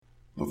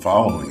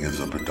following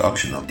is a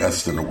production of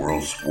Best in the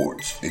World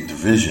Sports, a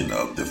division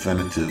of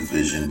Definitive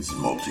Visions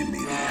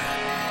Multimedia.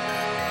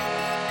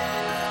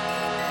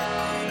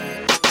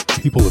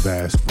 People have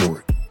asked for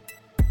it.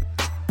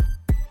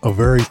 A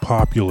very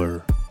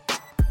popular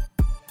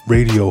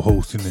radio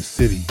host in this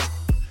city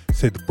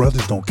said the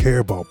brothers don't care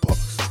about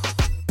pucks.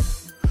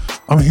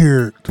 I'm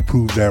here to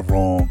prove that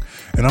wrong,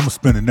 and I'm going to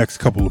spend the next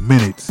couple of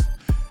minutes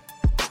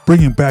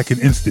bringing back an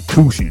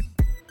institution.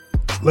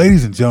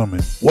 Ladies and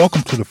gentlemen,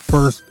 welcome to the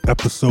first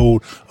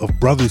episode of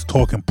Brothers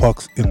Talking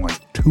Pucks in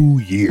like 2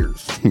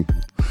 years.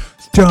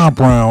 It's John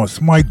Brown, it's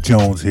Mike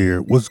Jones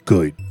here. What's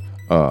good?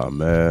 Oh,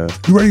 man.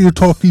 You ready to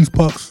talk these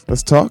pucks?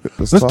 Let's talk.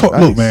 Let's talk.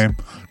 Look, man,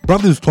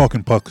 Brothers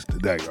Talking Pucks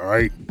today, all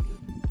right?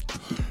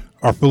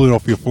 Our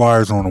Philadelphia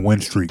Flyers are on a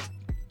win streak.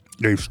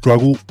 They've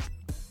struggled.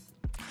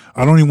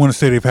 I don't even want to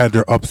say they've had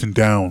their ups and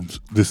downs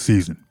this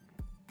season.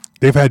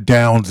 They've had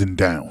downs and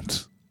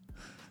downs.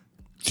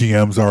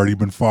 GM's already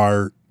been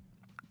fired.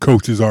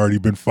 Coach has already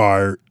been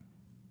fired.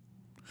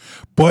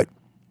 But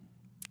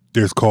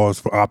there's cause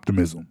for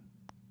optimism.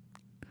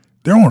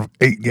 They're on an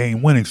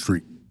 8-game winning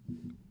streak.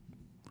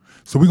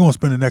 So we're going to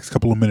spend the next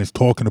couple of minutes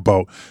talking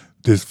about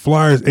this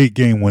Flyers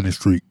 8-game winning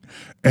streak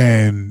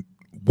and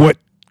what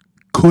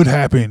could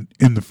happen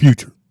in the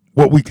future,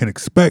 what we can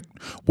expect,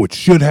 what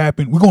should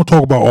happen. We're going to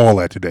talk about all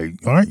that today.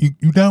 All right?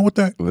 You down with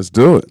that? Let's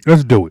do it.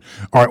 Let's do it.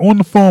 All right, on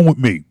the phone with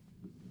me,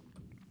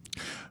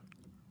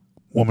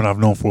 woman I've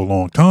known for a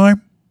long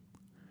time.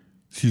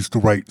 She used to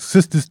write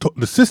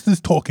the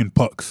Sisters Talking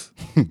Pucks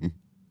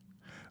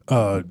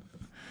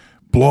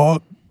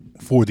blog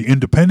for The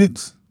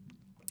Independents.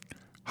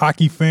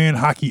 Hockey fan,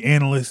 hockey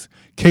analyst.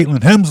 Caitlin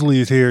Hemsley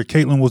is here.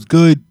 Caitlin, what's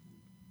good?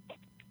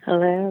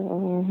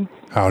 Hello.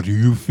 How do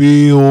you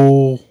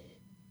feel?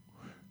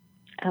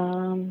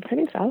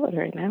 Pretty solid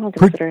right now,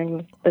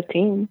 considering the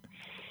team.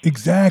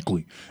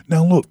 Exactly.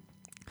 Now, look,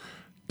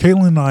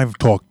 Caitlin and I have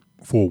talked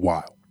for a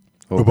while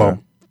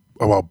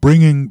about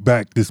bringing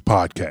back this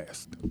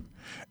podcast.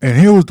 And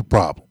here was the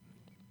problem.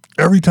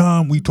 Every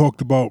time we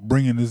talked about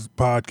bringing this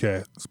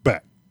podcast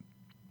back,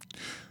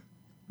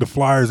 the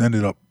Flyers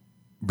ended up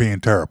being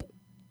terrible.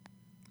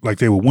 Like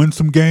they would win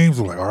some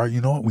games. We're like, all right,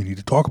 you know what? We need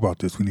to talk about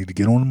this. We need to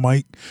get on the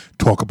mic,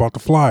 talk about the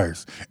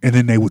Flyers. And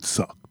then they would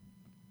suck.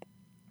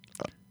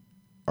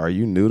 Are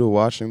you new to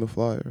watching the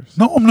Flyers?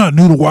 No, I'm not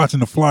new to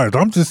watching the Flyers.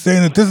 I'm just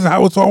saying that this is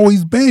how it's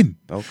always been.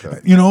 Okay.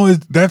 You know,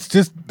 that's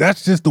just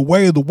the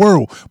way of the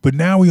world. But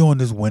now we're on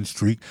this win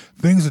streak.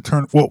 Things are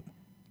turning. Well,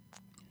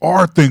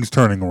 are things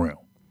turning around?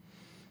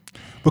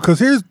 Because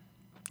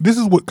this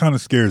is what kind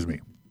of scares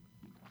me.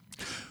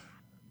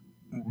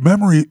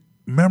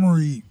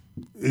 Memory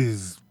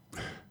is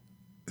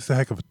it's a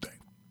heck of a thing.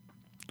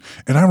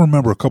 And I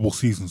remember a couple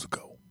seasons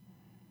ago,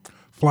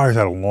 Flyers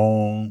had a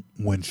long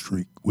win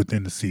streak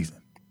within the season.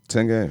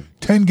 10 games.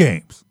 10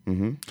 games.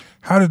 Mm-hmm.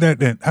 How did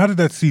that end? How did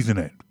that season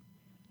end?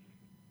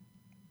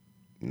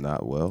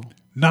 Not well.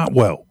 Not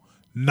well.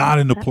 Not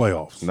in the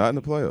playoffs. Not in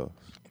the playoffs.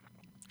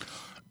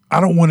 I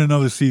don't want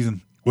another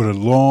season with a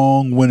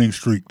long winning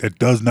streak that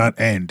does not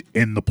end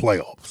in the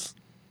playoffs.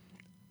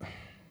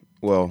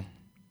 Well,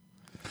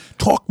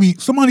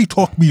 somebody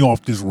talk me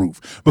off this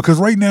roof, because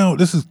right now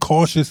this is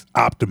cautious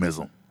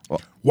optimism.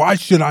 Well, why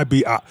should I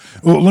be?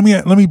 Well, let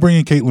me bring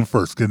in Caitlin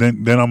first, and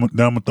then I'm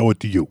gonna throw it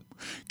to you,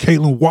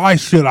 Caitlin. Why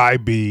should I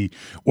be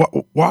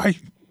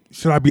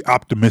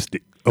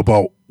optimistic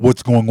about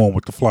what's going on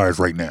with the Flyers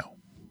right now?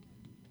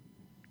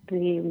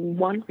 The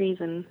one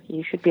reason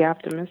you should be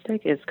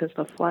optimistic is because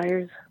the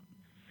Flyers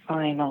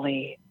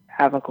finally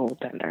have a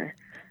goaltender,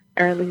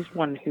 or at least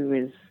one who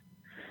is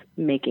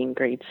making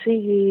great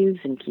saves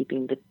and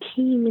keeping the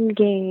team in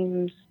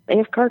games. They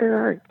have Carter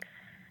Hart,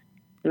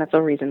 and that's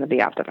a reason to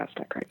be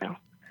optimistic right now.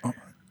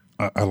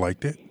 I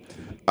liked it.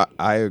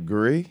 I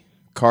agree.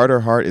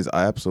 Carter Hart is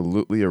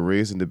absolutely a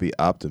reason to be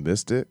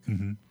optimistic,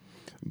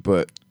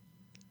 but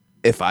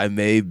if I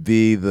may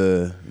be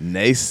the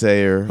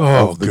naysayer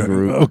of the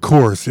group. Of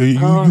course. Here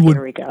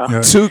we go.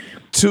 Yeah.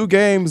 Two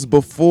games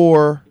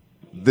before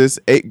this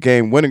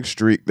 8-game winning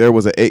streak, there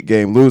was an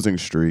 8-game losing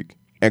streak,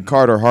 and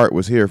Carter Hart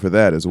was here for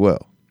that as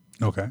well.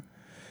 Okay.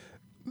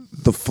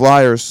 The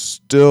Flyers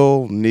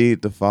still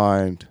need to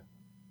find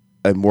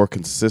a more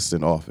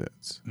consistent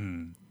offense.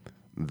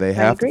 They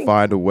have to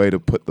find a way to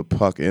put the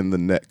puck in the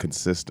net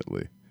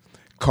consistently.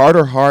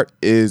 Carter Hart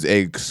is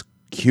a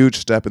huge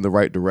step in the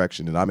right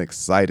direction, and I'm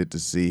excited to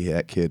see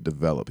that kid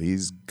develop.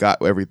 He's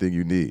got everything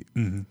you need.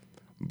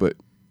 But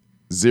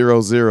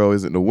 0-0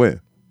 isn't a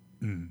win.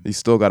 He's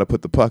still got to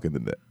put the puck in the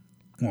net.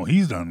 Well,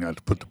 he's done got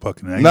to put the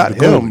puck in the net. Not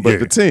him, but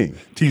the team.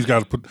 Team's got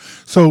to put.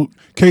 So,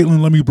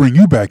 Caitlin, let me bring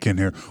you back in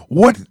here.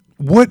 What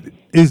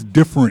is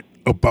different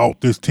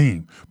about this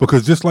team?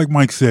 Because just like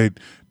Mike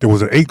said, there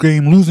was an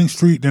 8-game losing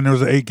streak, then there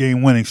was an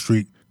 8-game winning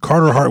streak.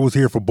 Carter Hart was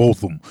here for both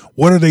of them.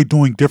 What are they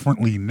doing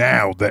differently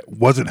now that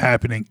wasn't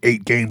happening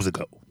 8 games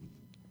ago?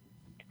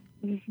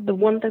 The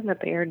one thing that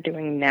they are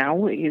doing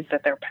now is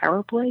that their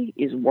power play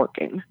is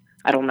working.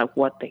 I don't know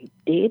what they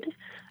did.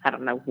 I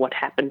don't know what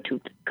happened to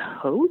the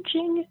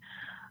coaching.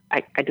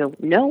 I don't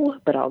know,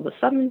 but all of a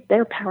sudden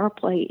their power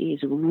play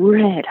is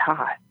red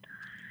hot.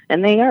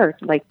 And they are,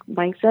 like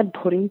Mike said,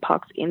 putting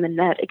pucks in the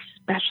net,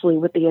 especially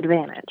with the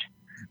advantage.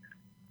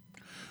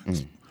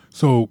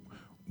 So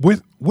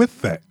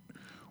with that,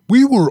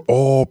 we were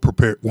all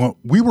prepared. Well,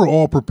 we were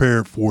all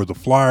prepared for the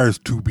Flyers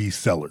to be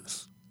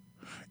sellers.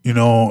 You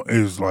know,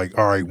 it was like,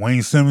 all right,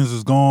 Wayne Simmons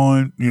is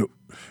gone. You know,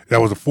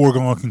 that was a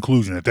foregone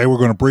conclusion that they were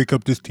going to break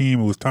up this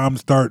team. It was time to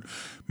start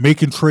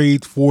making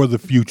trades for the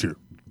future.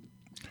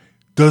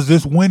 Does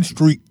this win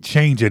streak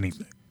change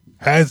anything?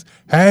 Has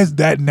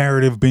that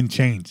narrative been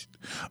changed?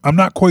 I'm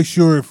not quite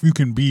sure if you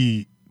can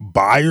be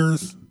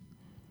buyers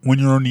when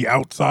you're on the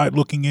outside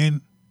looking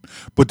in,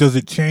 but does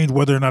it change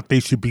whether or not they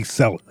should be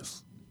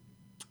sellers?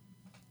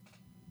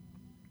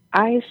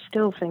 I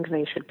still think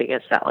they should be a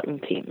selling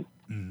team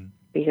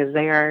because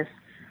there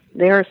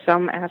are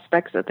some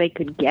aspects that they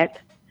could get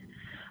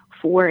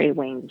for a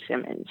Wayne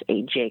Simmons,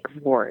 a Jake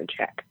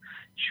Voracek.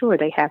 Sure,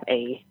 they have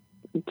a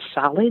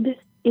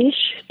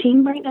solid-ish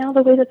team right now,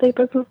 the way that they've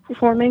been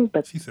performing,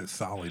 but she said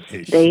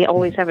solid-ish. They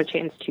always have a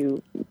chance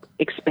to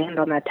expand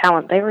on that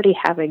talent. They already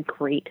have a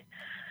great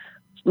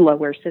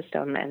lower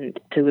system, and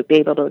to be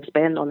able to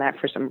expand on that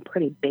for some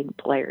pretty big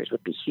players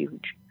would be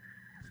huge.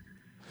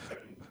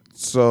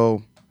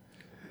 So,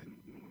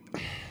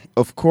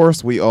 of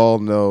course, we all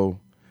know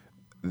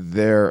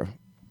the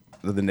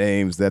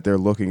names that they're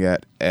looking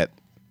at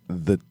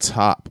the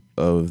top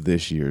of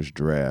this year's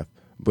draft.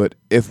 But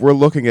if we're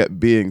looking at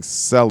being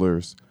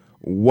sellers,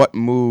 what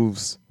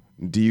moves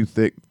do you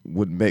think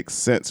would make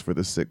sense for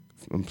the six?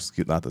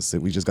 Not the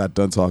six. We just got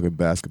done talking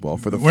basketball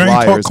for the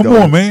Flyers. Come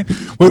on, man.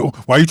 Wait,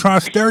 why are you trying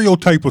to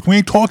stereotype us? We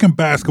ain't talking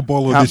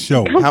basketball on this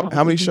show.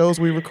 How many shows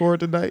we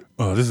record tonight?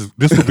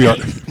 This would be our.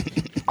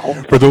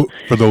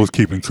 For those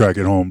keeping track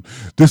at home,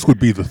 this would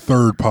be the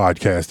third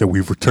podcast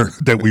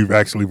that we've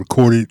actually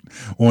recorded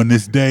on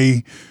this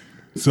day.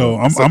 So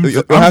I'm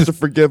you'll have to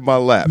forgive my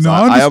lapse. No,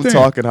 I am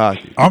talking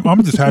hockey.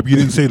 I'm just happy you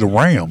didn't say the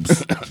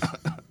Rams.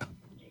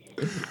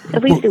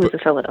 At least it was a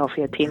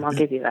Philadelphia team. I'll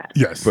give you that.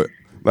 Yes, but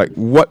like,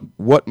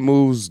 what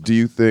moves do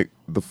you think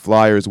the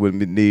Flyers would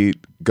need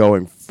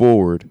going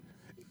forward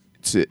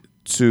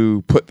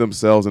to put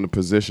themselves in a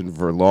position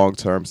for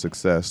long-term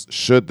success?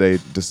 Should they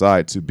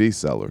decide to be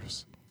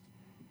sellers?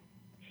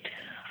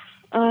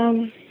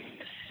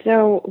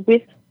 So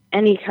with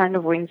any kind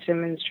of Wayne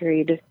Simmons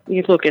trade,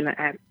 you're looking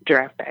at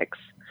draft picks.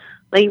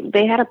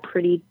 They had a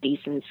pretty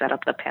decent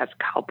setup the past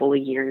couple of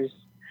years,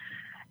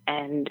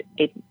 and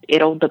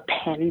it'll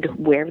depend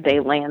where they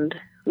land.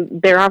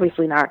 They're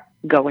obviously not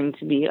going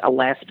to be a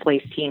last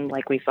place team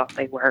like we thought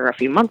they were a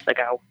few months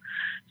ago.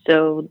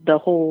 So the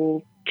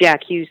whole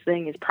Jack Hughes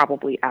thing is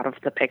probably out of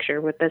the picture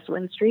with this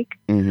win streak.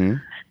 Mm-hmm.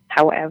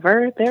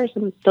 However, there's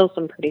still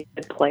some pretty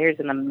good players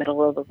in the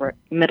middle of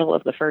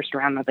the first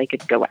round that they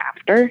could go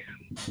after,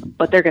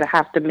 but they're going to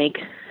have to make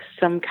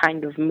some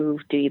kind of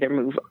move to either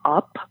move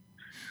up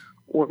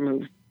or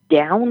move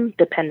down,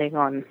 depending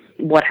on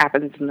what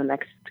happens in the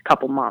next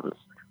couple months.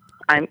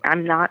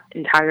 I'm not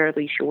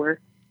entirely sure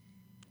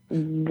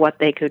what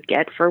they could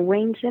get for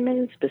Wayne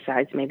Simmons,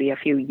 besides maybe a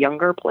few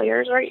younger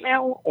players right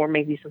now, or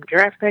maybe some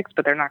draft picks,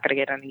 but they're not going to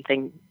get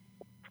anything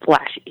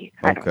flashy.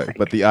 Okay,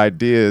 but the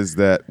idea is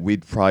that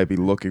we'd probably be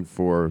looking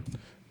for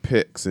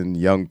picks and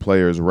young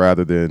players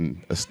rather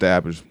than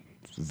established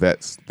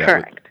vets.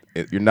 Correct.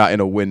 You're not in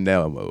a win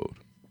now mode.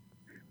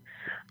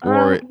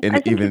 Or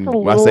even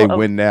when I say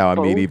win now, I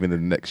mean even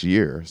in the next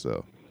year or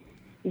so.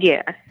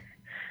 Yeah.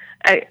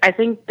 I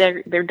think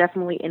they're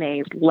definitely in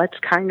a let's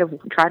kind of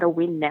try to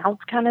win now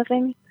kind of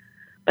thing,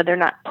 but they're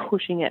not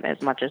pushing it as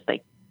much as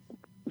they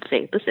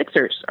say the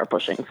Sixers are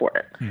pushing for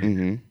it.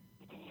 Mm-hmm.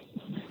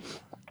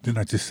 Didn't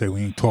I just say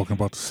we ain't talking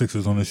about the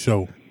Sixers on the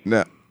show?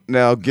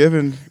 Now,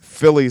 given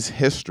Philly's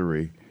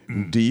history,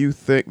 do you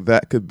think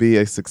that could be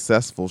a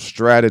successful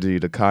strategy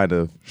to kind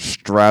of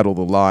straddle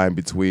the line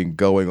between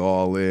going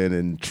all in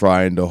and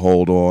trying to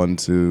hold on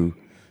to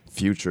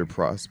future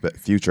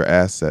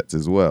assets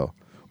as well?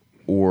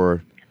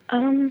 Or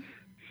I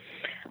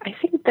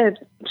think that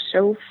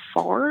so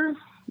far,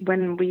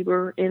 when we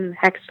were in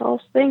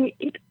Hextall's thing,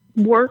 it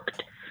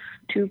worked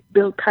to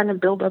build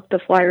up the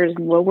Flyers'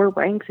 lower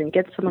ranks and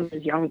get some of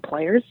those young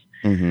players.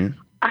 Mm-hmm.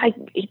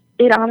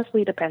 It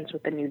honestly depends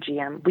with the new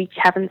GM. We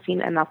haven't seen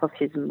enough of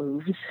his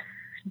moves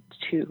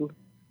to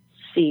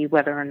see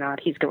whether or not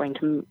he's going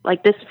to,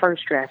 like, this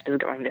first draft is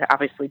going to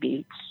obviously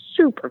be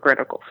super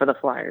critical for the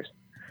Flyers,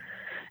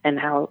 and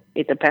how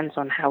it depends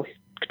on how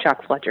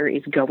Chuck Fletcher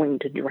is going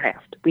to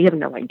draft. We have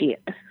no idea.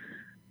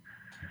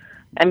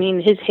 I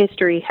mean, his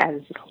history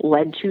has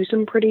led to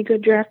some pretty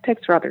good draft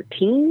picks for other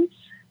teams,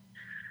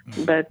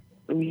 but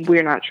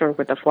we're not sure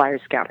with the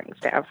Flyers scouting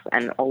staff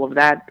and all of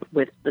that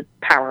with the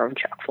power of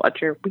Chuck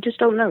Fletcher. We just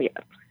don't know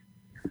yet.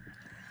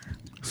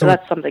 So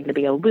that's something to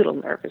be a little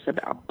nervous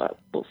about, but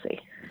we'll see.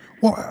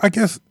 Well, I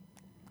guess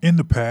in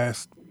the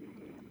past,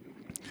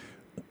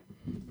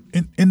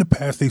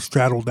 they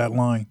straddled that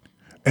line.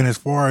 And as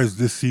far as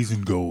this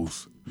season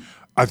goes,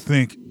 I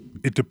think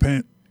it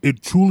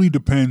truly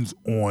depends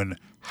on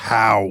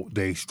how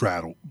they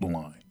straddle the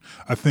line.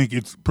 I think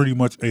it's pretty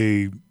much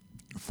a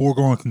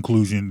foregone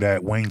conclusion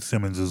that Wayne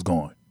Simmons is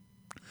gone.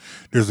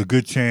 There's a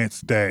good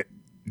chance that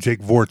Jake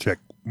Voracek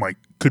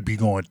could be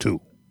gone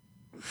too.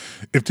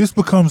 If this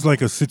becomes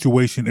like a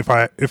situation, if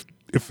I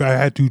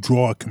had to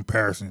draw a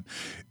comparison,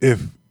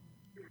 if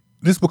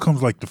this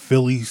becomes like the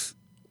Phillies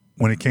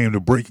when it came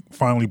to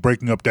finally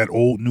breaking up that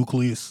old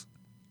nucleus,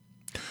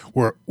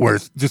 where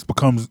it just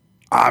becomes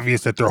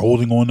obvious that they're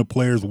holding on to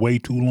players way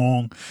too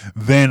long,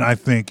 then I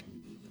think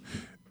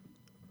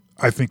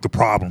the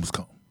problems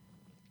come.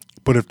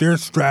 But if they're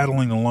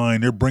straddling the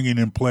line, they're bringing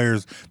in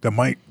players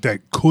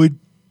that could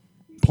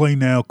play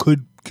now,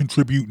 could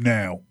contribute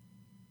now,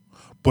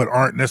 but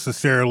aren't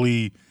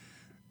necessarily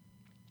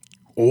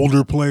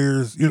older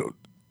players,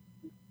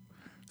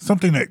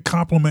 something that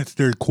complements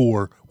their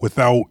core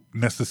without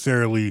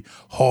necessarily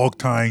hog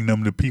tying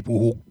them to people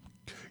who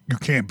you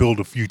can't build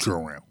a future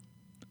around.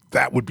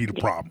 That would be the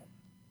problem.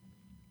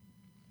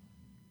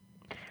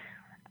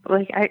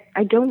 Like,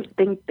 I don't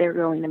think they're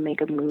going to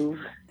make a move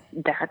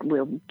that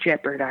will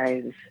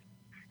jeopardize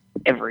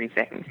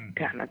everything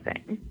kind of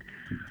thing.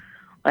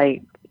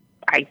 Like,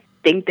 I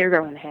think they're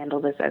going to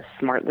handle this as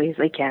smartly as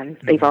they can.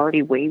 Mm-hmm. They've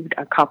already waived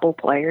a couple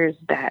players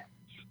that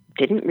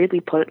didn't really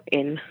put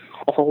in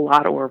a whole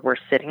lot or were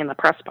sitting in the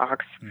press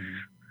box. Mm-hmm.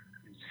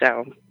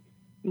 So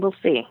we'll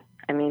see.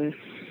 I mean,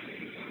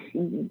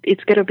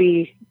 it's going to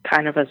be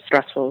kind of a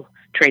stressful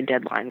trade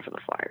deadline for the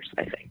Flyers,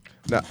 I think.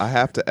 Now, I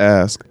have to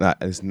ask,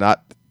 it's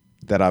not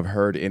that I've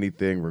heard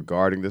anything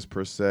regarding this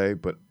per se,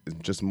 but it's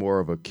just more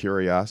of a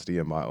curiosity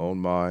in my own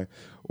mind.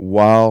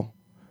 While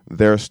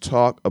there's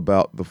talk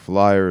about the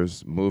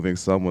Flyers moving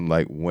someone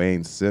like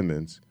Wayne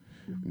Simmons,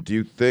 do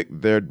you think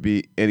there'd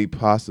be any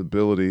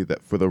possibility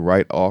that for the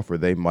right offer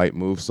they might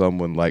move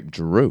someone like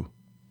Giroux?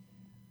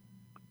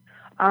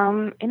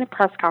 In a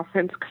press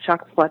conference,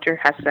 Chuck Fletcher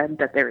has said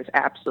that there is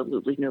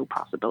absolutely no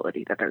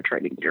possibility that they're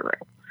trading Giroux.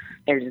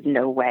 There's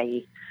no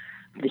way.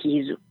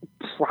 He's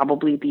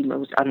probably the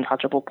most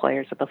untouchable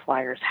players that the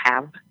Flyers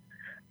have.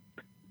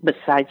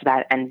 Besides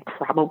that, and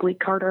probably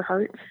Carter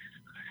Hart.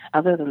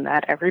 Other than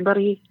that,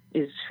 everybody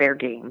is fair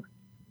game,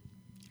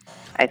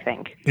 I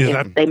think.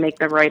 If they make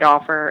the right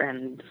offer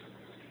and...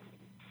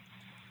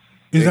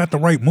 Is that the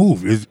right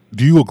move?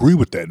 Do you agree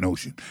with that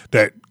notion?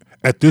 That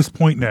at this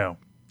point now,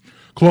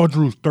 Claude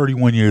Giroux's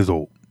 31 years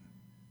old.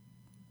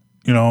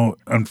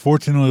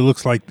 Unfortunately, it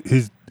looks like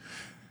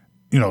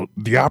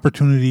the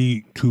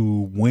opportunity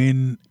to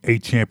win a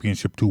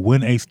championship, to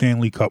win a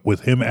Stanley Cup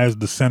with him as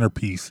the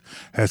centerpiece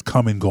has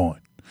come and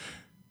gone.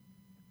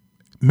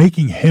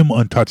 Making him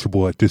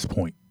untouchable at this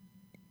point,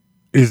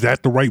 is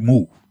that the right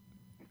move?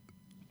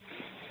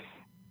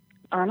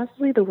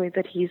 Honestly, the way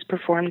that he's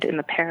performed in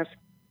the past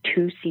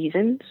 2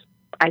 seasons,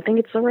 I think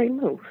it's the right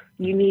move.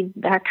 You need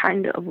that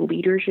kind of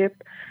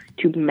leadership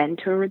to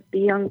mentor the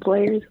young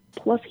players.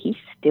 Plus, he's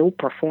still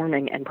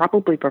performing and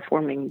probably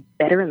performing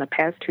better in the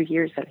past 2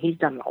 years than he's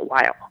done in a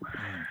while.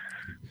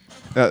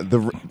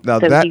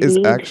 That is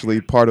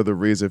actually part of the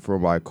reason for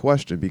my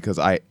question, because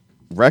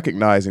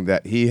recognizing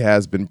that he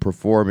has been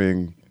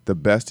performing the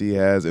best he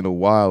has in a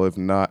while, if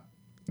not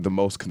the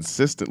most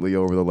consistently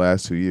over the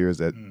last 2 years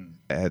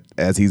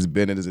as he's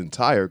been in his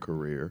entire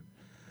career,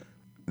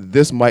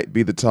 this might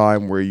be the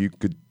time where you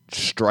could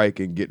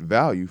strike and get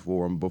value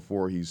for him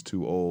before he's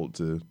too old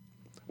to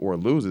or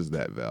loses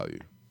that value.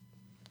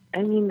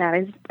 I mean,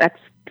 that's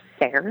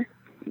fair,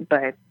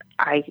 but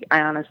I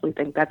honestly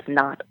think that's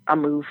not a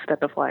move that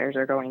the Flyers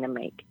are going to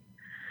make.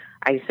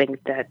 I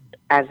think that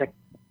as a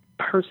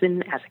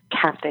person, as a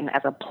captain,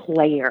 as a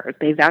player,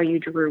 they value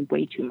Giroux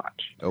way too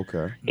much.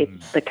 Okay.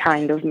 It's the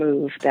kind of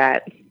move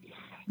that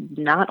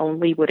not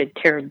only would it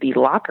tear the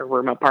locker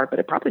room apart, but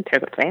it probably tear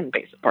the fan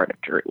base apart if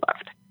Giroux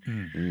left.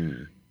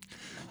 Mm-hmm.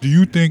 Do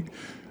you think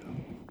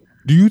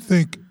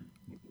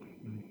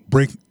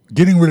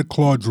getting rid of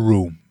Claude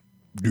Giroux,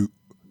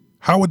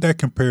 how would that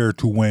compare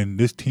to when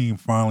this team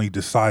finally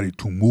decided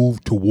to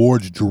move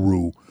towards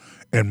Giroux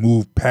and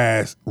move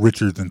past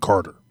Richards and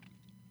Carter?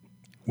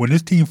 When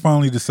this team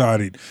finally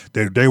decided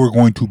that they were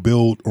going to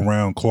build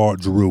around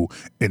Claude Giroux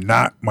and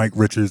not Mike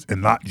Richards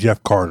and not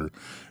Jeff Carter,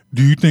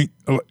 do you think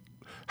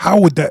how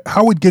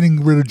would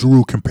getting rid of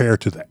Giroux compare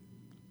to that?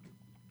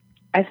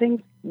 I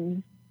think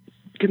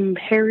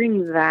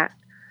comparing that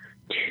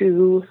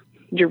to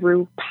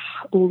Giroux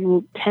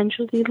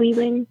potentially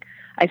leaving,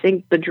 I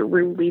think the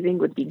Giroux leaving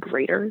would be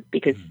greater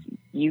because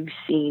you've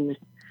seen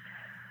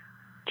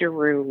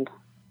Giroux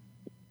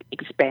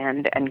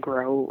expand and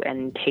grow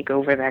and take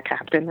over that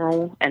captain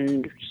role,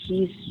 and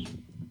he's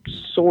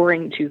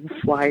soaring to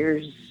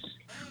Flyers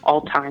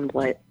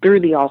through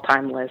the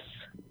all-time list.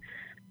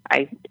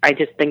 I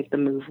just think the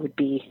move would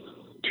be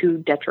too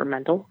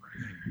detrimental.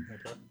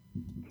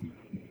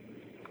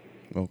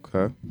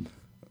 Okay.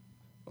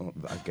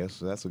 I guess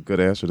that's a good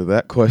answer to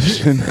that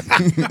question.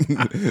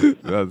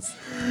 That's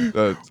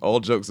all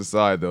jokes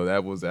aside, though,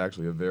 that was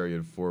actually a very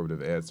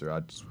informative answer.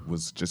 I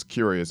was just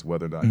curious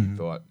whether or not you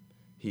thought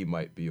he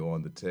might be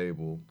on the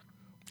table,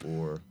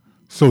 or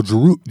so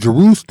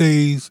Giroux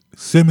stays,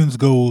 Simmons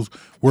goes.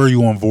 Where are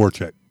you on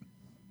Voracek?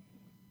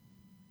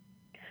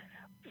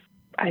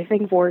 I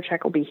think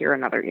Voracek will be here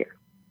another year.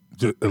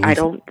 At I least-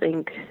 don't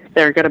think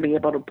they're going to be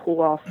able to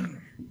pull off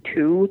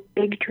two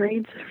big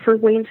trades for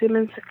Wayne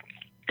Simmons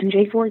and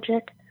Jake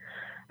Voracek.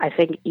 I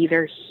think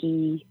either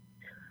he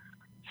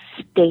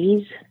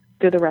stays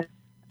through the rest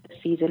of the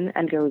season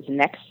and goes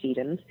next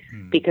season,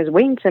 because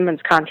Wayne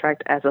Simmons'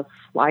 contract as a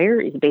Flyer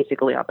is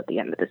basically up at the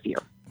end of this year.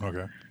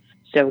 Okay.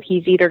 So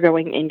he's either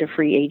going into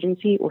free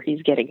agency or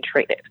he's getting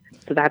traded.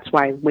 So that's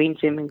why Wayne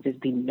Simmons is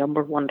the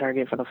number one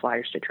target for the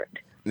Flyers to trade.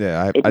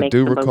 Yeah, It I makes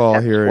do the most recall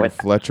sense hearing with-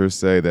 Fletcher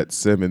say that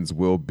Simmons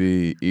will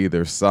be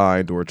either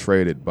signed or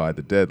traded by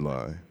the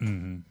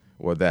deadline,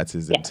 or that's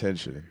his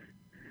intention,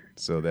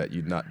 so that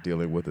you're not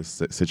dealing with a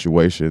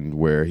situation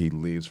where he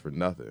leaves for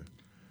nothing.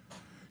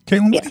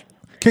 Caitlin, Yeah.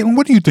 Caitlin,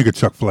 what do you think of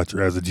Chuck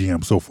Fletcher as a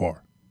GM so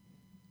far?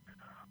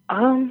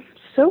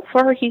 So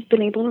far he's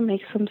been able to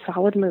make some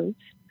solid moves.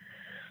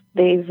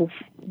 They've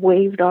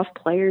waved off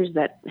players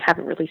that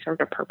haven't really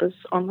served a purpose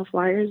on the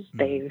Flyers.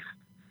 They've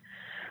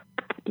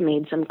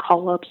made some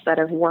call-ups that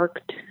have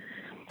worked.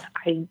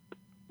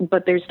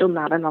 But there's still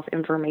not enough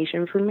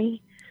information for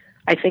me.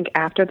 I think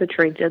after the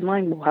trade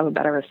deadline, we'll have a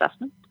better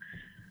assessment.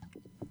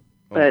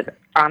 But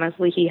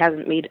honestly, he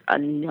hasn't made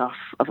enough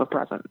of a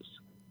presence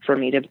for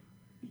me to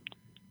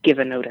give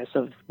a notice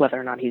of whether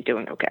or not he's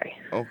doing okay.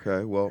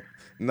 Okay, well,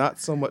 not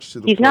so much to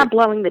the He's point. not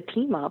blowing the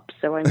team up,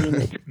 so I mean,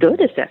 it's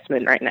good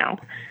assessment right now.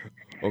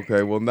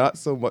 Okay, well, not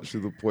so much to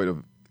the point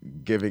of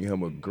giving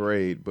him a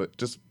grade, but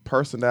just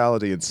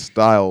personality and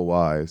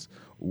style-wise,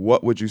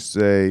 what would you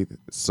say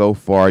so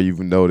far you've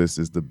noticed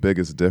is the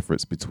biggest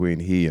difference between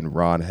he and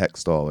Ron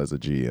Hextall as a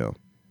GM?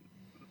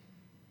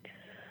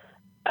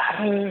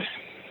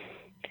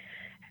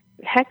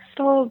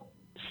 Hextall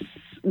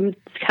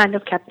kind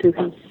of kept to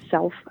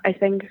himself, I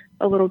think,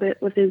 a little bit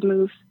with his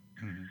moves.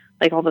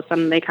 Like, all of a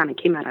sudden, they kind of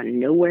came out of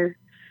nowhere.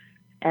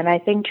 And I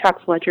think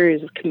Chuck Fletcher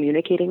is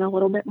communicating a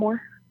little bit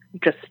more,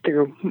 just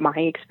through my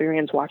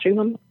experience watching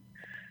them.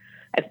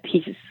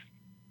 He's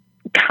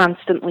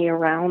constantly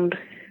around,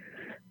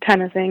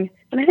 kind of thing.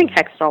 And I think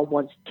Hextall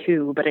was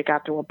too, but it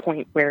got to a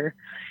point where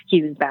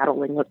he was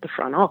battling with the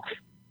front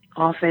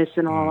office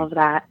and all of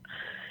that.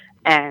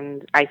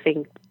 And I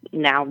think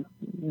now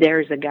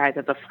there's a guy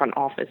that the front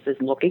office is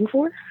looking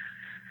for.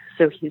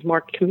 So he's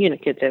more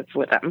communicative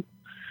with them.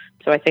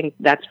 So I think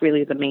that's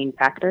really the main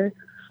factor.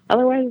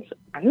 Otherwise,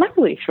 I'm not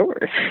really sure.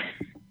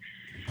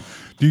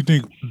 Do you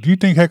think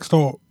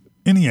Hextall,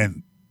 in the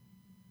end,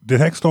 did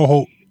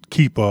Hextall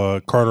keep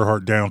Carter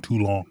Hart down too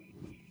long?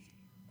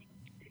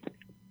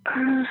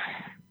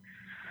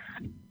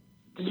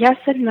 Yes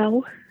and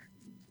no.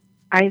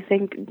 I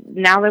think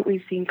now that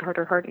we've seen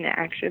Carter Hart in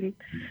action,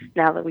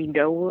 now that we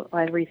know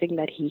everything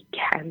that he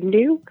can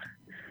do,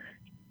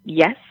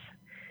 yes,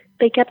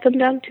 they kept him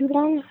down too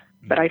long,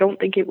 but I don't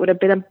think it would have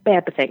been a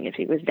bad thing if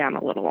he was down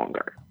a little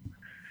longer.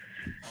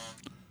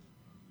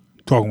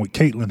 Talking with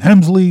Caitlin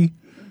Hemsley,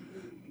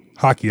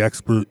 hockey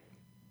expert,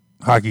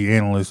 hockey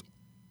analyst,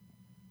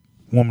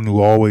 woman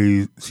who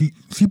always,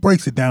 she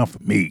breaks it down for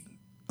me,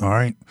 all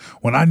right?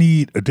 When I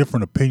need a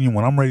different opinion,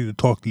 when I'm ready to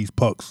talk these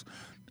pucks,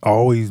 I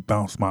always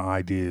bounce my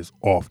ideas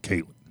off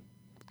Caitlin.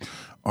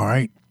 All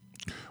right.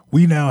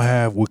 We now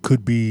have what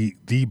could be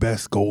the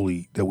best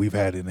goalie that we've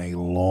had in a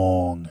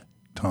long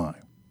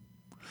time.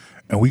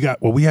 And we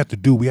got what we have to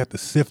do. We have to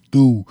sift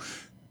through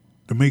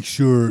to make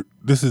sure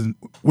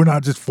we're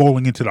not just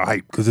falling into the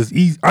hype, because it's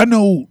easy. I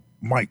know,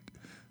 Mike,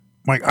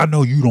 I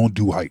know you don't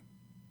do hype.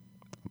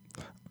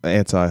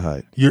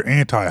 Anti-hype. You're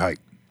anti-hype.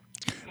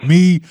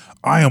 Me,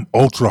 I am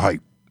ultra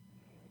hype.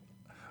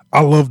 I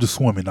love to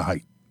swim in the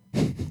hype.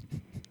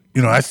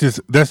 You know, that's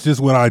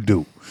just what I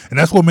do. And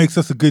that's what makes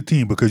us a good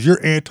team, because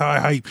you're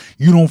anti-hype.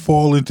 You don't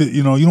fall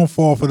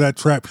for that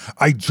trap.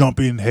 I jump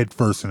in head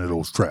first into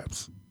those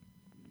traps.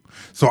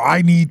 So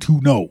I need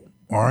to know,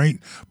 all right?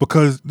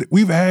 Because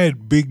we've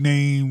had big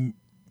name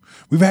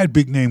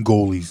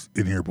goalies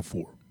in here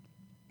before,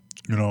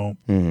 you know?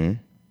 Mm-hmm.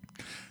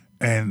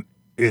 And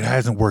it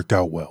hasn't worked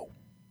out well.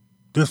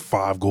 There's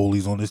 5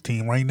 goalies on this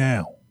team right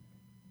now.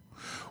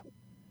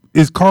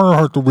 Is Carter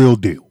Hart the real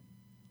deal?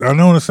 I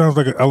know it sounds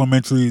like an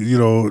elementary,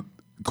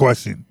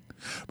 question,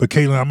 but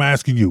Caitlin, I'm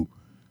asking you,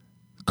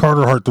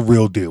 Carter Hart the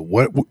real deal?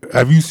 What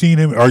have you seen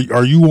him? Are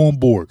you on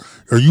board?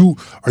 Are you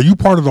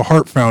part of the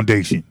Hart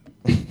Foundation?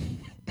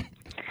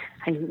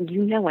 And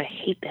you know I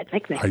hate that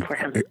nickname for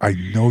him. I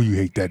know you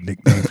hate that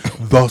nickname.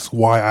 Thus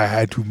why I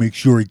had to make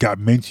sure it got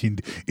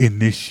mentioned in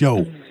this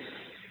show.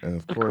 And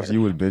of course,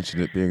 you would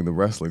mention it being the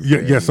wrestling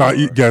Yeah,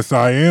 fan. yes,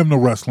 I am the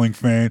wrestling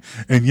fan,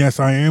 and yes,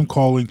 I am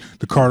calling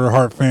the Carter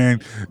Hart fan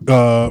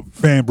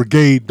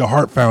brigade the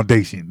Hart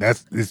Foundation.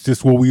 It's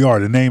just what we are.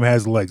 The name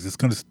has legs. It's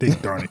gonna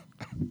stick, darn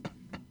it.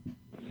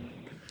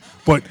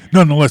 But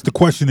nonetheless, the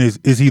question is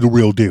he the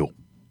real deal?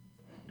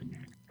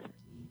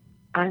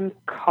 I'm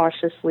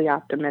cautiously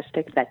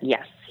optimistic that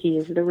yes, he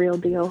is the real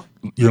deal.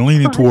 You're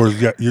leaning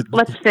towards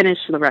Let's finish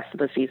the rest of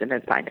the season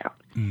and find out.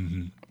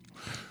 Mm-hmm.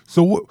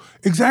 So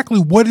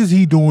what is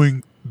he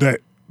doing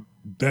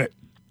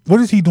what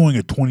is he doing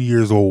at 20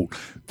 years old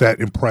that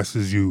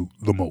impresses you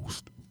the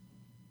most?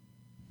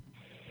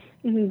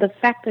 The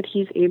fact that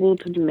he's able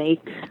to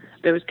make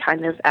those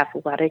kind of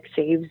athletic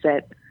saves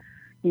that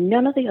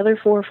none of the other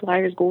four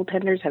Flyers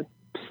goaltenders have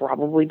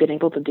probably been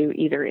able to do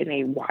either in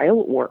a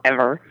while or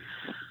ever.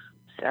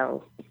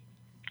 So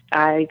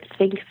I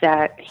think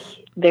that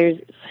there's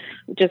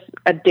just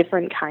a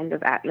different kind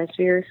of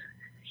atmosphere.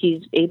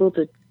 He's able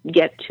to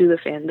get to the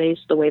fan base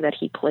the way that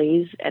he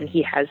plays, and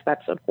he has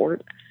that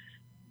support.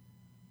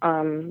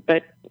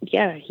 But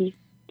yeah, he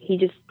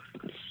just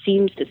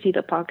seems to see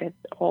the puck at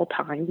all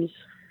times.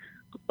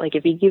 Like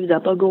if he gives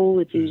up a goal,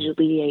 it's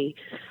usually a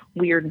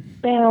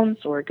weird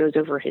bounce or it goes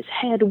over his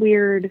head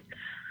weird.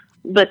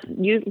 But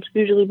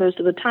usually most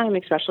of the time,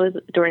 especially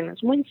during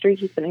this win streak,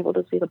 he's been able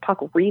to see the puck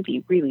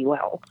really, really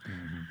well.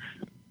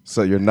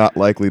 So you're not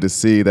likely to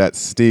see that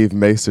Steve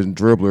Mason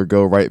dribbler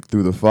go right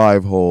through the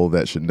 5-hole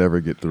that should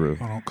never get through.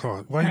 I don't call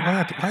it. Why you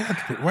have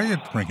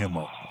to bring him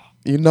up?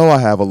 You know I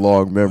have a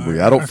long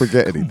memory. I don't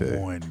forget anything.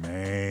 Come on,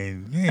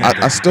 man. Yeah,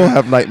 I still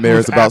have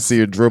nightmares about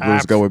seeing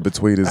dribblers going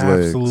between his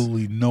legs.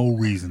 Absolutely no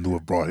reason to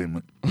have brought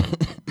him.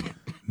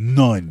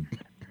 None.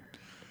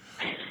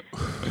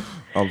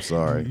 I'm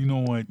sorry. You know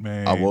what,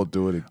 man? I won't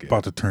do it again.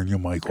 About to turn your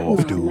mic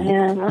off, dude.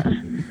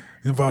 Man,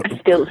 it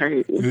still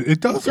hurts.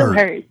 It does Still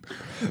hurt.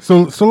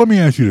 So let me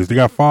ask you this: They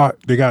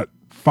got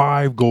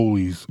five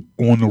goalies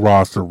on the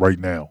roster right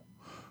now.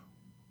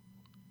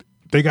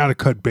 They got to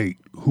cut bait.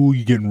 Who are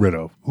you getting rid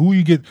of? Who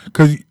you get?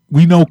 Because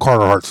we know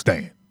Carter Hart's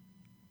staying.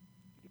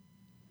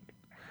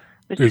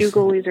 The two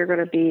goalies are going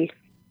to be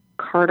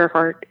Carter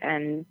Hart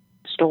and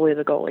Stoley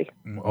the goalie.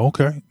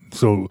 Okay.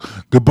 So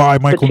goodbye,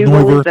 Michael The two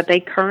Neuvirth. goalies that they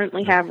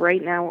currently have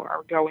right now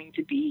are going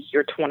to be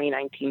your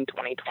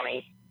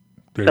 2019-2020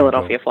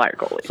 Philadelphia Flyer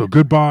goalies. So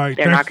goodbye.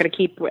 They're not going to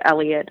keep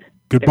Elliott.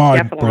 Goodbye,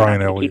 They're definitely Brian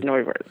not gonna Elliott. keep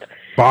Neuvirth.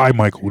 Bye,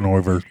 Michael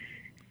Neuvirth.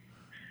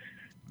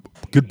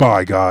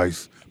 Goodbye,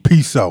 guys.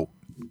 Peace out.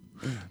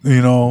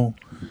 You know,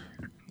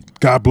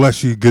 God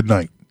bless you. Good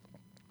night.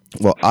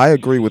 Well, I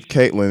agree with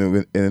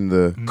Caitlin in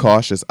the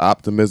cautious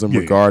optimism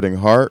regarding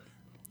Hart.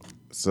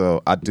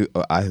 So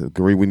I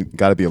agree. We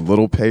got to be a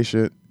little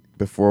patient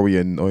before we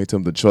anoint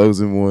him the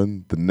chosen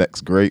one, the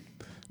next great.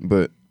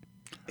 But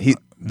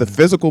the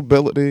physical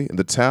ability and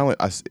the talent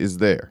is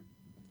there.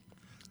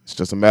 It's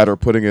just a matter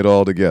of putting it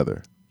all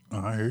together.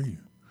 I hear you.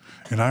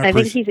 And I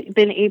think he's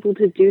been able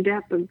to do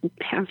that the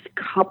past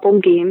couple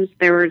games.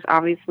 There was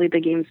obviously the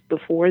games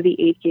before the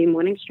 8-game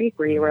winning streak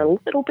where you were a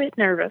little bit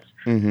nervous.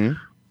 Mm-hmm.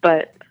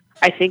 But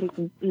I think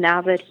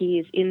now that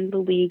he's in the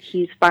league,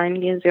 he's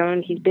finding his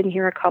own. He's been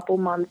here a couple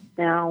months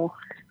now.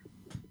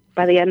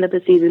 By the end of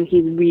the season,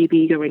 he's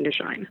really going to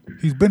shine.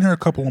 He's been here a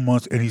couple of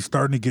months, and he's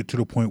starting to get to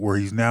the point where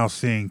he's now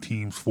seeing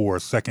teams for a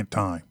second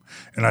time.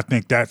 And I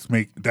think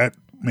that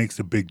makes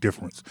a big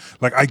difference.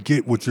 Like, I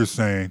get what you're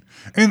saying.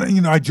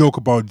 And, I joke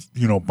about,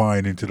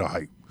 buying into the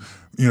hype.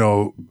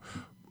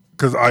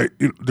 Because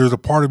there's a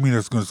part of me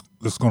that's going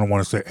to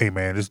want to say, hey,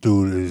 man, this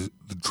dude is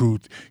the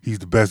truth. He's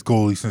the best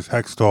goalie since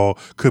Hextall.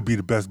 Could be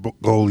the best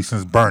goalie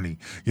since Bernie.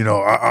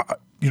 My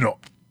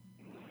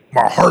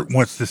heart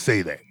wants to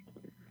say that.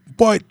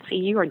 But see,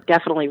 you are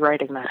definitely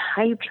riding that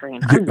hype train.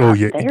 I'm not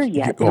there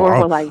yet. Nor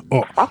will I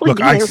probably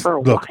be there for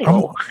a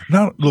while.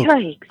 Not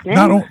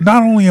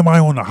only am I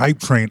on the hype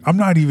train, I'm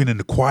not even in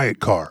the quiet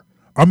car.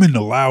 I'm in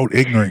the loud,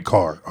 ignorant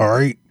car. All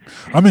right,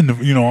 I'm in the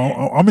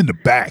I'm in the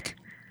back.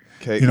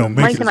 Okay,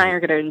 Mike and I are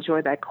going to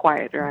enjoy that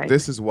quiet ride.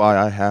 This is why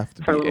I have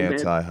to be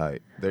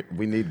anti-hype.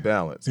 We need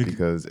balance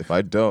because if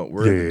I don't,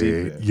 we're in the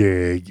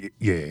deep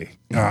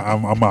end.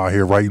 I'm out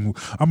here writing.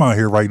 I'm out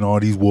here writing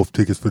all these wolf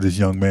tickets for this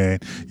young man.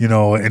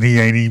 And he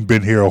ain't even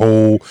been here a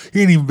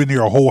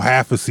whole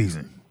half a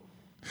season.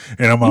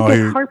 And I'm out here.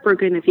 You get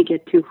heartbroken if you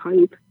get too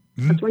hype.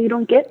 That's why you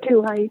don't get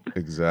too hype.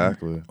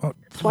 Exactly.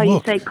 That's why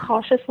you say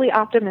cautiously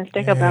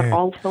optimistic about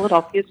all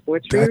Philadelphia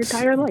sports for your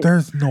entire life.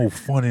 There's no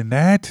fun in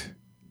that.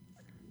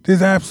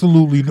 There's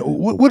absolutely no.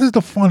 What is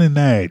the fun in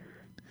that?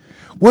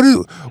 What?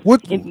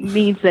 It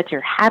means that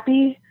you're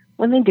happy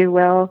when they do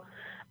well,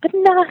 but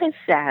not as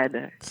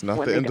sad. It's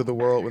not the end of the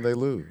world when they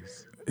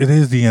lose. It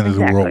is the end of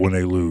the world when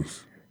they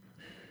lose.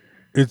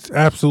 It's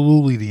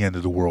absolutely the end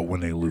of the world when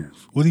they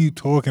lose. What are you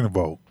talking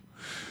about?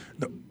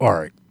 No, all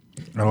right.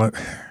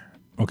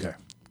 Okay.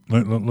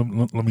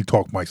 Let me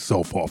talk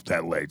myself off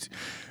that ledge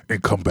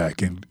and come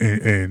back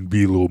and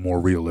be a little more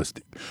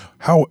realistic.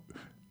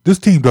 This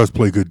team does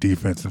play good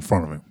defense in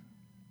front of him.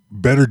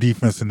 Better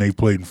defense than they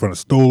played in front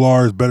of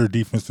Stolars. Better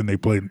defense than they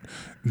played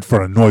in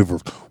front of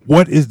Neuvirth.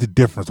 What is the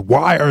difference?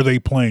 Why are they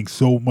playing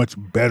so much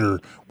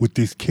better with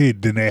this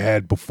kid than they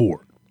had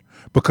before?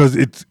 Because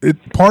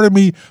part of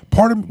me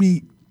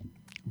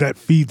that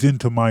feeds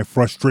into my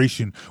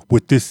frustration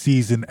with this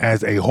season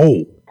as a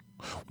whole.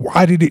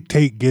 Why did it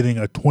take getting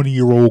a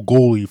 20-year-old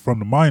goalie from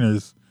the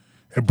minors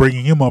and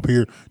bringing him up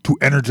here to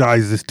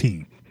energize this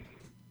team?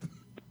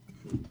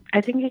 I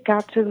think it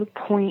got to the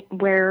point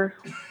where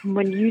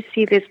when you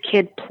see this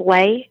kid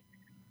play,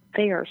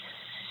 they are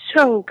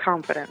so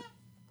confident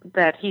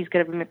that he's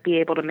going to be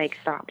able to make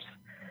stops.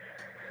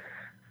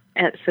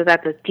 and so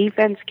that the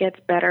defense gets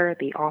better,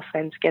 the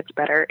offense gets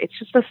better. It's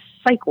just a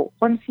cycle.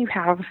 Once you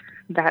have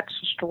that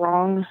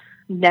strong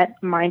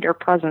netminder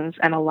presence,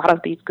 and a lot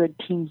of these good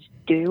teams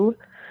do,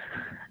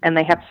 and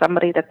they have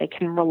somebody that they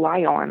can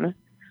rely on,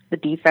 the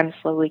defense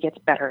slowly gets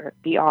better,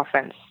 the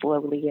offense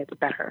slowly gets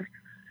better.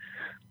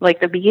 Like,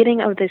 the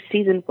beginning of this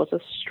season was a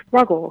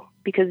struggle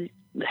because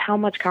how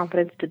much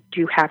confidence did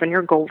you have in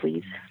your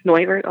goalies?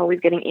 Neuer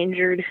always getting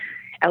injured,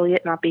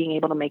 Elliott not being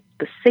able to make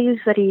the saves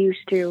that he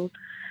used to,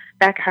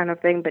 that kind of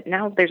thing. But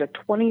now there's a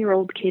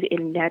 20-year-old kid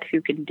in net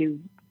who can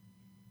do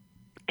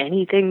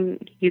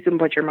anything you can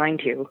put your mind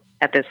to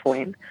at this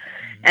point.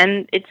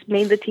 And it's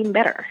made the team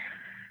better.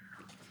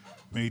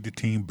 Made the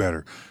team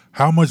better.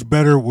 How much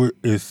better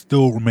it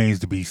still remains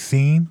to be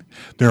seen.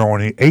 They're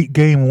on an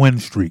 8-game win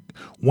streak.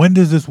 When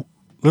does this...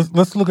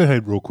 Let's look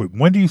ahead real quick.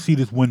 When do you see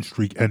this win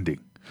streak ending?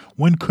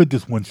 When could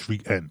this win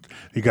streak end?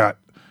 They got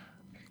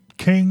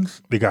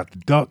Kings, they got the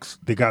Ducks,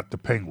 they got the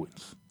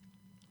Penguins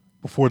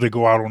before they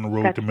go out on the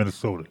road to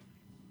Minnesota.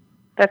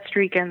 That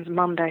streak ends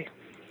Monday.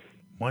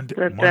 Monday.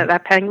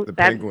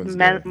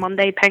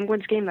 Monday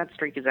Penguins game, that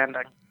streak is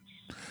ending.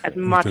 As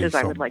much as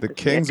I would like to see it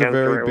go through. The Kings are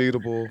very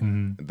beatable.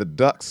 Mm-hmm. The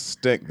Ducks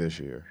stink this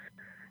year.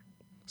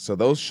 So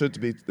the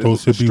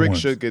streak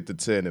should get to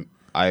 10. And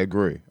I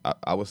agree.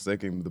 I was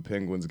thinking the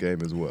Penguins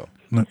game as well.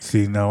 Let's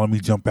see. Now let me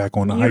jump back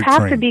on the hype train.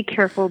 You have to be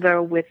careful,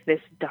 though, with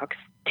this Ducks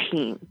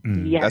team.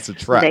 Yes, that's a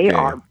trap they game.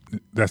 Are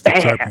that's bad,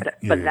 the trap,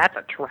 but that's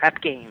a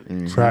trap game.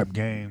 Mm-hmm. Trap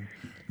game.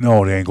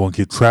 No, they ain't going to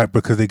get trapped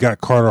because they got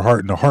Carter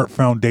Hart, and the Hart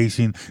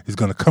Foundation is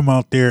going to come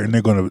out there and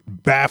they're going to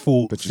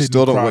baffle. But you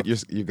still don't want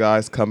your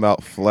guys come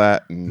out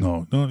flat. And...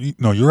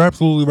 No, you're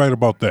absolutely right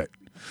about that.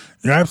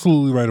 You're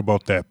absolutely right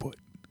about that, but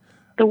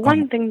the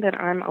one thing that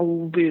I'm a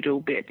little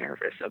bit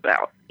nervous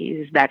about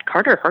is that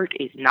Carter Hart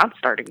is not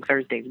starting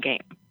Thursday's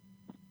game.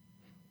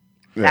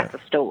 Yeah. That's a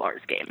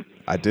Stolarz game.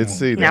 I did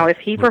see that. Now, if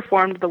he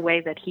performed the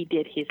way that he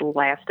did his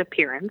last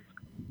appearance,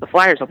 the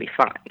Flyers will be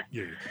fine.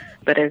 Yeah.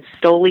 But if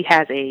Stoli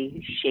has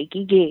a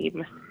shaky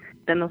game,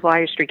 then the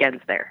Flyers streak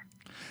ends there.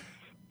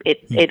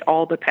 It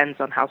all depends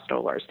on how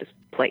Stolarz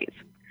plays.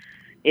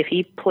 If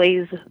he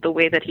plays the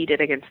way that he did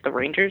against the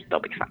Rangers, they'll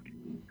be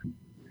fine.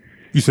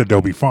 You said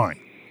they'll be fine.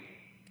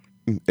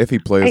 If he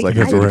plays like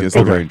he did against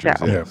the Rangers.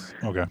 So. Yes.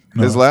 Okay.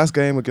 No. His last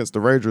game against the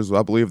Rangers,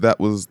 I believe that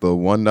was the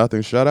 1-0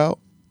 shutout.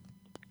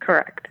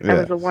 Correct.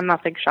 That was a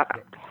 1-0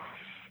 shutout.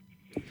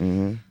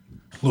 Mm-hmm.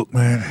 Look,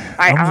 man.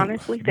 I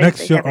honestly think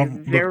they have a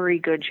very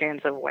good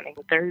chance of winning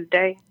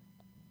Thursday,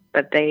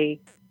 but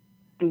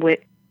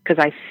because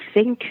I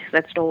think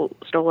that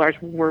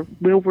Stolarz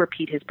will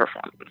repeat his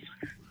performance.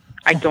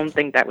 I don't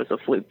think that was a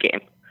fluke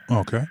game.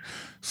 Okay.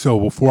 So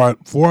before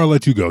I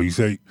let you go, you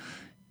say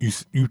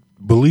you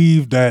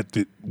believe that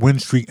the win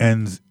streak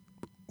ends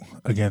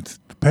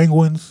against the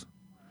Penguins.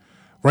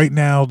 Right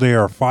now, they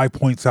are 5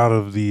 points out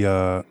of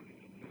the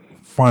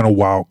final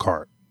wild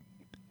card.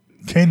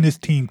 Can this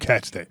team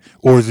catch that,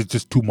 or is it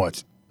just too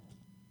much?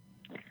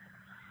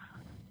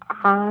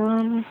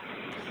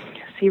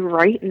 See,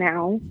 right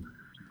now,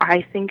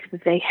 I think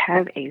they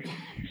have a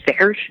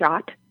fair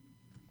shot,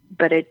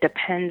 but it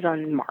depends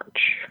on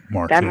March.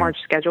 March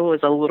schedule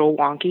is a little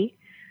wonky.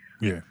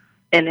 Yeah.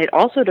 And it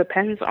also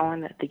depends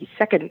on the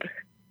second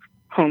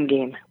home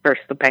game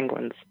versus the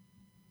Penguins.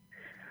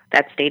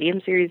 That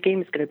Stadium Series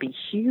game is going to be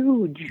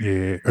huge.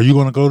 Yeah. Are you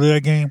going to go to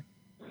that game?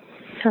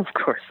 Of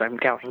course I'm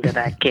going to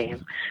that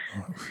game.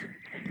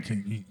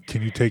 Can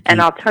you take...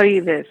 And I'll tell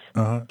you this.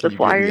 The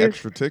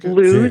Flyers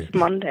lose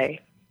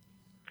Monday.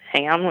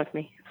 Hang on with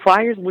me.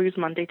 Flyers lose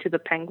Monday to the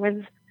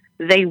Penguins.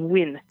 They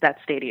win that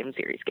Stadium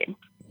Series game.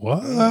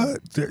 What?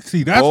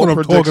 See, that's what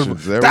I'm talking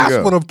about.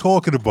 That's what I'm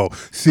talking about.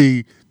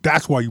 See,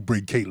 that's why you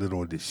bring Caitlin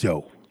on this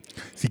show.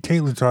 See,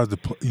 Caitlin tries to,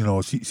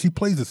 she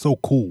plays it so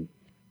cool.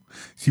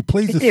 She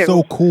plays it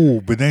so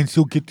cool, but then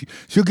she'll get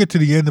to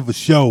the end of a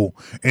show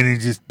and then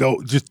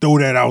just throw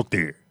that out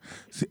there.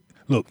 See,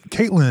 look,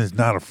 Caitlin is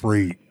not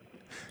afraid.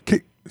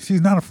 She's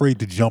not afraid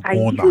to jump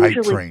on the hype train. I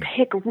usually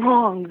pick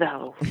wrong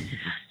though.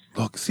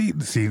 Look, see.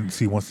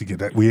 Once you get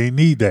that, we ain't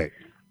need that.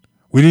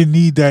 We didn't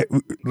need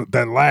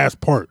that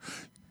last part.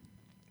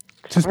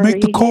 Just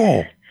make the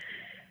call.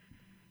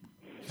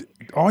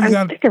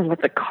 I'm sticking with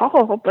the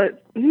call,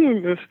 but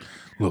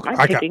look,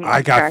 I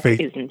got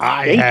faith.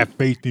 I have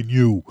faith in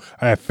you.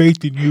 I have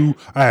faith in you.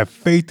 I have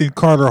faith in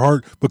Carter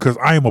Hart because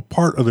I am a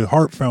part of the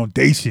Hart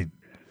Foundation.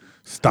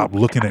 Stop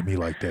looking at me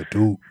like that,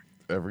 dude.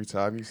 Every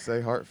time you say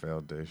Hart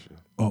Foundation.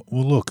 Oh,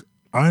 well, look,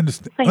 I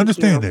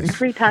understand this.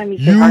 Every time you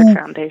say Hart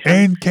Foundation.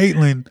 And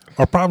Caitlin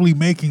are probably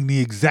making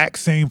the exact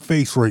same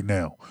face right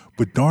now.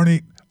 But darn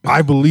it,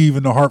 I believe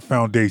in the Hart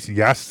Foundation.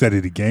 Yeah, I said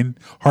it again.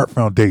 Hart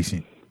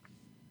Foundation.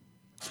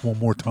 Just one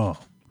more time.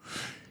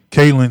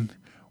 Caitlin,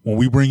 when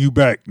we bring you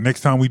back,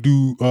 next time we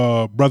do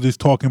Brothers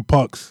Talking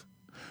Pucks,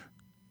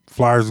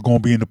 Flyers are going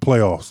to be in the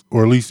playoffs,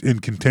 or at least in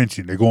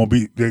contention. They're going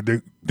to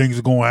be, things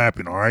are going to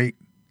happen, all right?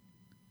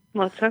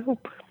 Let's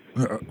hope.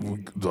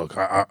 Look,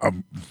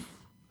 I'm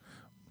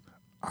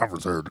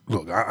reserved.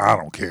 Look, I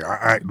don't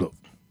care. Look,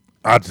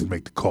 I just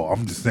make the call.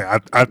 I'm just saying.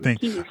 I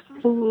think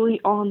fully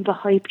on the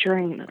hype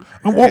train.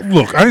 Well,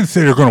 look, I didn't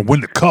say they're going to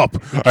win the cup.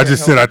 I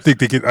just said I think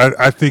they can.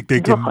 I think they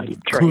The can.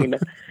 hype train.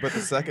 But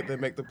the second they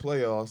make the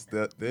playoffs,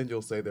 then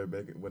you'll say they're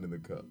winning the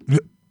cup.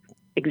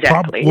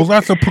 Exactly. Well,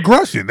 that's a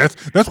progression. That's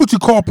what you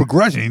call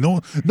progression. You know,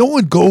 no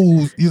one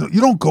goes. You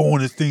don't go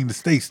on this thing to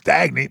stay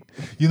stagnant.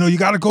 You know, you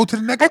got to go to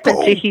the next I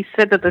goal. bet he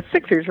said that the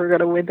Sixers were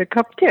going to win the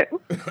cup too.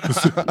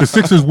 The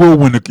Sixers will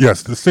win the.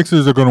 Yes, the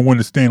Sixers are going to win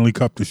the Stanley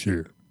Cup this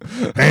year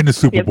and the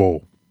Super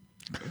Bowl.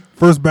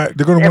 First back,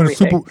 they're going to win a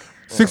Super.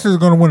 Sixers are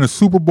going to win a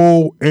Super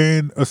Bowl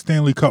and a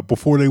Stanley Cup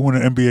before they win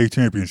an NBA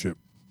championship.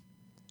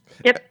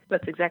 Yep,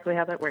 that's exactly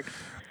how that works.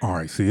 All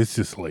right, see, it's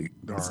just late.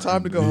 It's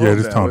time to go home. Yeah,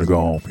 it's time to go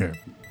home. Yeah,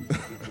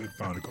 it's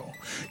time to go home.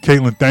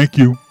 Caitlin, thank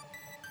you.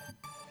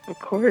 Of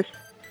course.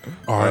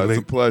 All right, it's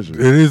a pleasure. It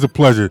is a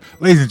pleasure.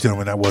 Ladies and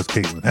gentlemen, that was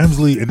Caitlin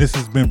Hemsley, and this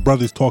has been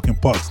Brothers Talking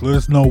Pucks. Let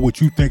us know what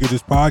you think of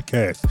this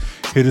podcast.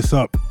 Hit us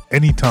up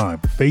anytime.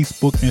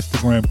 Facebook,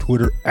 Instagram,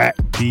 Twitter, at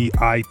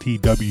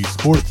BITW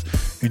Sports.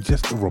 And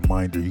just a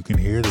reminder, you can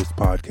hear this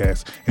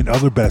podcast and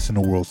other Best in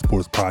the World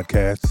Sports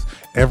podcasts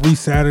every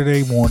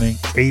Saturday morning,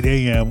 8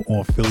 a.m.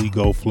 on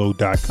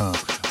PhillyGoFlow.com.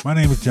 My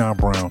name is John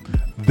Brown.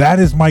 That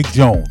is Mike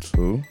Jones.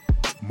 Who?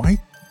 Mike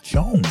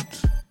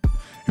Jones.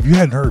 If you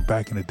hadn't heard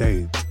back in the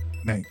day,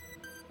 Nate.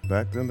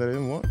 Back then, they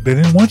didn't want me. They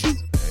didn't want you?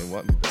 They didn't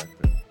want me back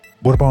then.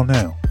 What about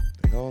now?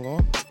 They all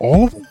on me.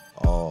 All of them?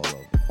 All of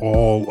them.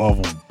 All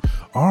of them.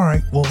 All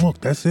right. Well, look,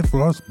 that's it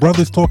for us.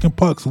 Brothers Talking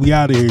Pucks. We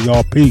out of here,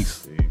 y'all.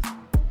 Peace.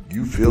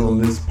 You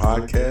feeling this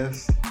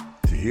podcast?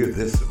 To hear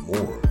this and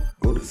more,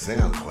 go to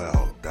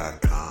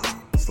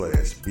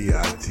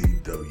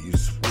SoundCloud.com/BITW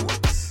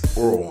Sports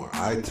or on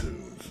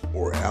iTunes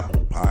or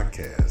Apple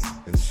Podcasts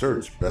and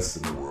search Best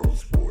in the World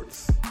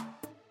Sports.